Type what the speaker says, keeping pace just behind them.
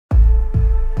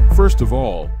First of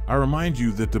all, I remind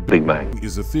you that the Big Bang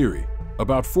is a theory.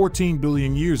 About 14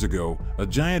 billion years ago, a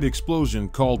giant explosion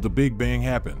called the Big Bang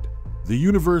happened. The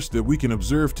universe that we can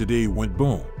observe today went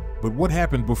boom. But what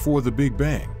happened before the Big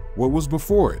Bang? What was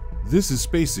before it? This is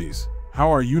Spaces.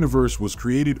 How our universe was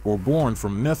created or born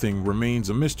from nothing remains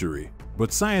a mystery.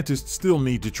 But scientists still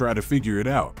need to try to figure it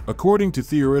out. According to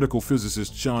theoretical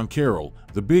physicist Sean Carroll,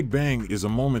 the Big Bang is a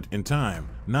moment in time,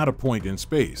 not a point in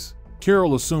space.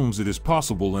 Carroll assumes it is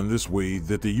possible in this way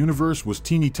that the universe was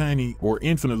teeny tiny or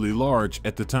infinitely large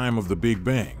at the time of the Big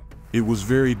Bang. It was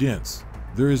very dense.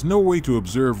 There is no way to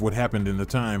observe what happened in the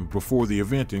time before the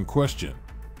event in question.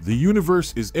 The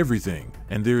universe is everything,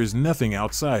 and there is nothing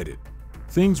outside it.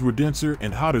 Things were denser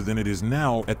and hotter than it is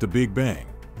now at the Big Bang.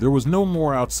 There was no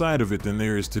more outside of it than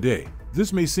there is today.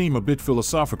 This may seem a bit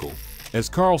philosophical. As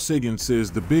Carl Sagan says,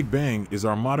 the Big Bang is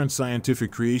our modern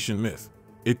scientific creation myth.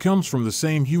 It comes from the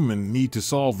same human need to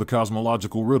solve the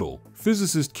cosmological riddle.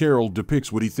 Physicist Carroll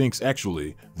depicts what he thinks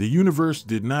actually, the universe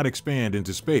did not expand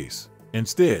into space.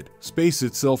 Instead, space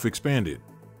itself expanded.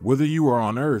 Whether you are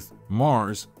on Earth,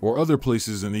 Mars, or other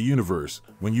places in the universe,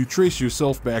 when you trace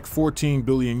yourself back 14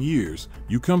 billion years,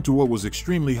 you come to what was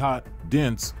extremely hot,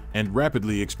 dense, and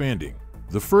rapidly expanding.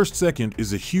 The first second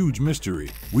is a huge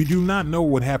mystery. We do not know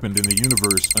what happened in the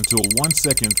universe until 1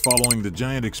 second following the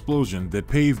giant explosion that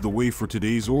paved the way for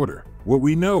today's order. What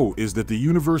we know is that the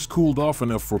universe cooled off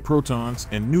enough for protons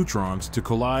and neutrons to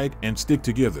collide and stick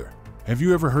together. Have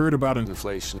you ever heard about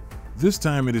inflation? This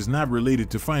time it is not related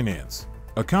to finance.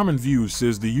 A common view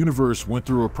says the universe went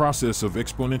through a process of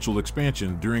exponential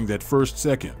expansion during that first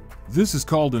second. This is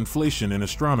called inflation in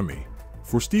astronomy.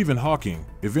 For Stephen Hawking,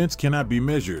 events cannot be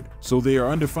measured, so they are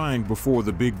undefined before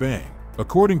the Big Bang.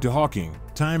 According to Hawking,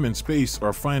 time and space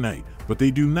are finite, but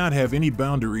they do not have any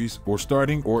boundaries or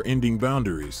starting or ending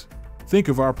boundaries. Think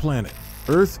of our planet.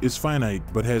 Earth is finite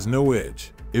but has no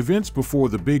edge. Events before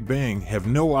the Big Bang have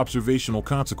no observational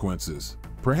consequences.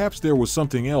 Perhaps there was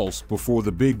something else before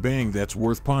the Big Bang that's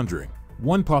worth pondering.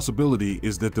 One possibility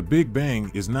is that the Big Bang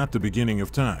is not the beginning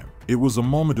of time. It was a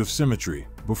moment of symmetry.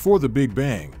 Before the Big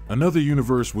Bang, another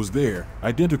universe was there,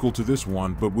 identical to this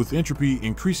one, but with entropy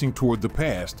increasing toward the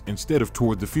past instead of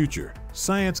toward the future.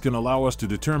 Science can allow us to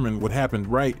determine what happened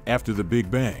right after the Big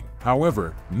Bang.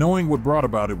 However, knowing what brought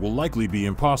about it will likely be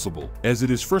impossible. As it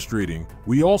is frustrating,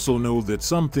 we also know that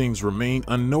some things remain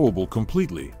unknowable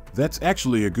completely. That's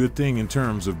actually a good thing in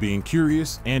terms of being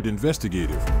curious and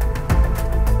investigative.